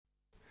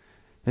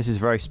This is a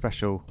very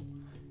special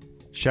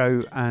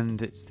show,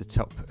 and it's the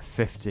top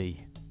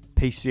 50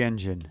 PC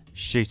Engine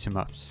shoot 'em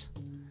ups.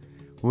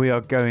 We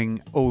are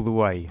going all the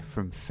way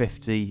from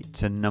 50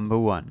 to number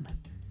 1.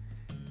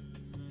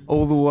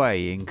 All the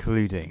way,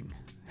 including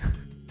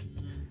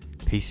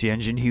PC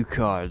Engine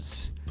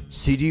HuCards,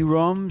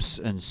 CD-ROMs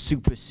and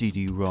Super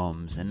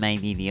CD-ROMs, and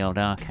maybe the old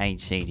arcade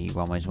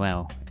CD-ROM as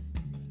well.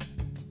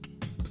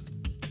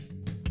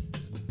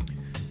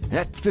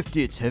 At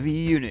 50, it's Heavy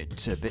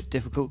Unit, a bit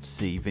difficult to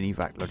see Vinnie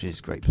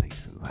Backlodge's great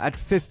playthrough. At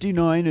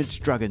 59, it's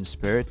Dragon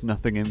Spirit,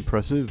 nothing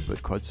impressive,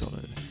 but quite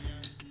solid.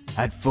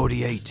 At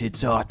 48,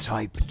 it's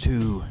R-Type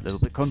 2, a little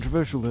bit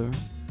controversial though.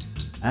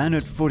 And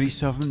at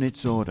 47,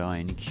 it's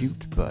Ordine,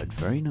 cute, but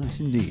very nice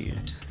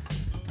indeed.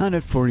 And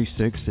at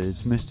 46,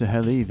 it's Mr.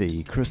 Heli,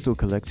 the crystal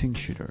collecting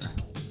shooter.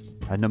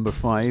 At number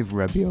 5,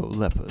 Rebio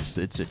Lepus,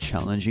 it's a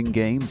challenging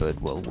game,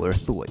 but well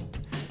worth the wait.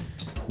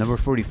 Number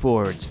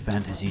 44, it's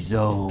Fantasy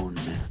Zone.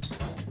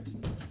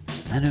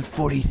 And at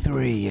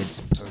 43,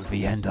 it's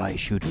Pervy Hentai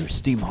Shooter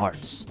Steam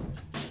Hearts.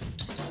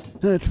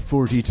 At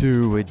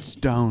 42, it's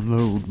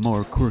Download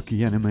More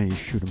Quirky Anime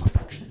Shoot 'em Up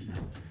Action.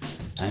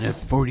 And at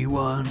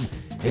 41,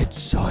 it's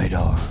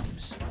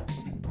Sidearms.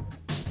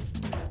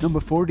 Number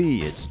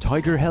 40, it's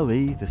Tiger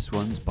Heli, this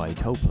one's by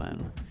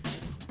Toplan.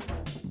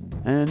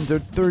 And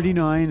at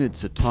 39,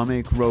 it's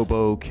Atomic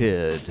Robo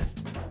Kid.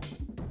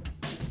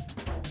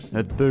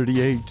 At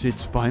 38,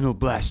 it's Final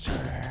Blaster.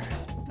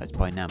 That's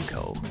by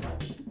Namco.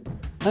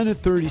 And at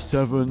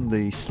 37,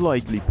 the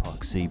slightly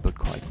poxy but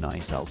quite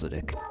nice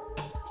Alzadic.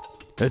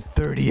 At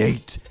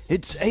 38,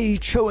 it's A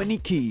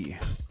Choaniki.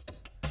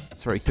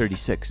 Sorry,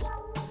 36.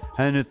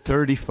 And at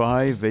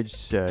 35,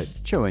 it's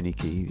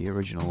Choaniki, the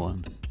original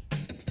one.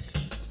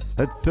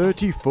 At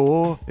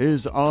 34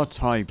 is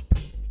R-Type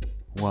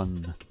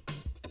 1.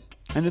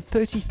 And at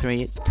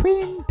 33, it's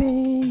Twin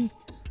Bay.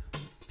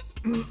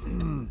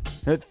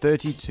 At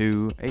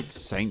 32, it's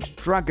Saint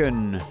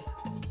Dragon.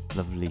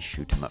 Lovely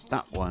shoot 'em up,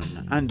 that one.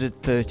 And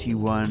at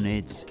 31,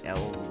 it's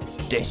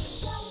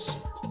Eldis.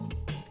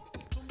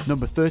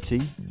 Number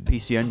 30,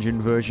 PC Engine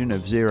version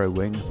of Zero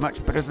Wing,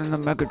 much better than the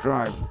Mega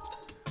Drive.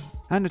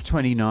 And at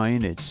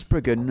 29, it's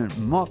Spriggan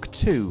Mark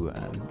II,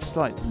 a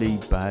slightly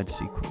bad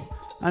sequel.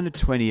 And at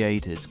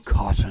 28, it's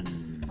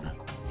Cotton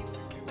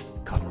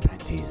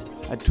Panties.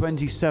 At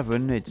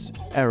 27, it's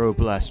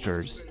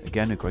Aeroblasters,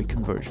 again a great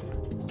conversion.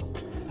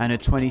 And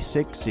at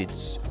 26,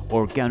 it's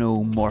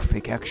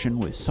Organomorphic Action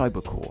with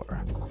Cybercore.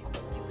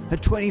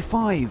 At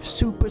 25,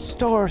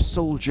 Superstar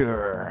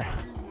Soldier.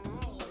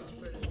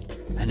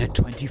 And at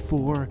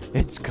 24,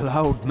 it's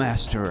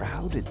Cloudmaster.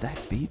 How did that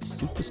beat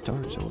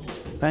Superstar Soldier?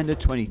 And at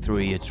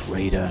 23, it's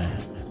Raiden.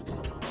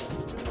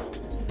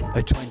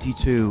 At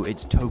 22,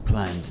 it's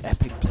Toplan's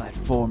epic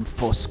platform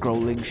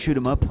force-scrolling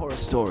shoot-'em-up horror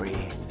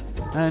story.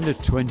 And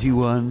at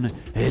 21,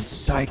 it's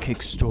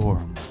Psychic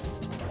Storm.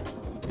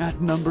 At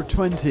number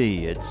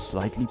 20, it's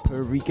slightly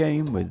pervy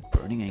game with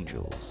Burning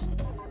Angels.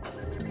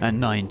 At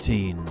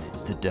 19,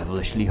 it's the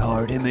devilishly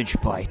hard Image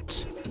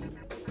Fight.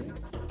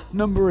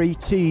 Number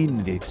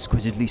 18, the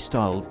exquisitely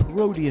styled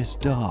Parodius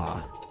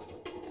Da.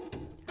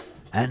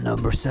 And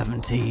number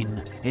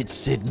 17, it's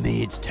Sid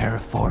Mead's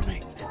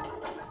Terraforming.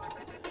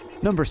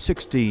 Number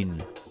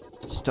 16,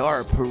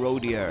 Star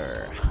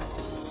Parodier.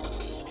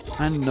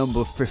 And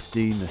number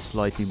 15, the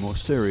slightly more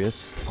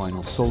serious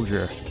Final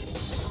Soldier.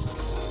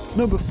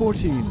 Number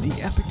 14, the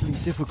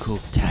epically difficult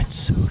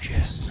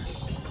Tatsujin.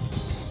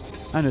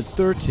 And at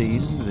 13,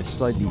 the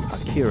slightly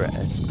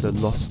Akira-esque The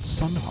Lost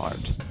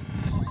Sunheart.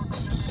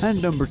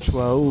 And number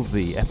 12,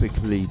 the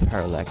epically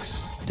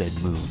parallax Dead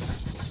Moon.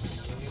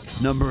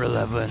 Number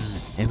 11,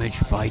 Image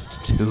Fight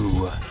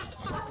 2.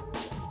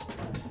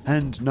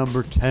 And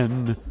number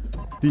 10,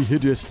 the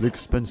hideously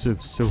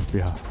expensive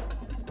Sophia.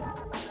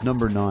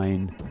 Number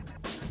 9,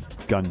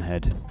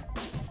 Gunhead.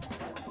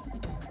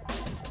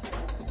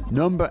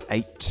 Number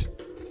 8,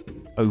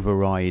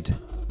 Override.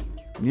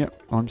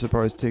 Yep, I'm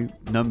surprised too.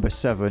 Number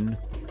 7,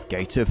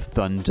 Gate of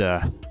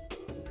Thunder.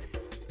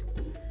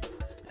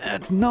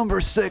 At number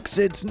 6,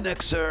 it's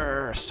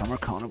Nixer, Summer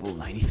Carnival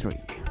 93.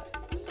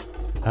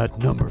 At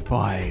number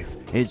 5,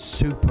 it's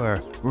Super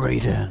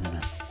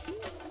Raiden.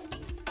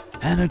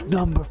 And at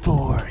number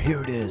 4,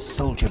 here it is,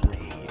 Soldier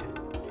Blade.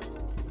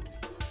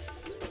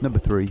 Number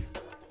 3,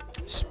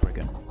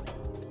 Spriggan.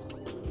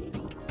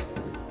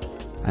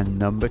 And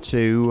number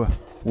 2,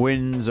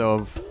 Winds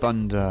of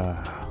Thunder,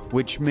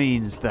 which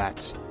means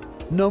that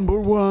number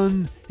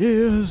 1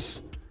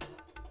 is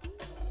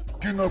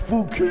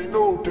Ginafuke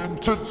no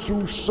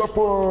Densetsu Suffer!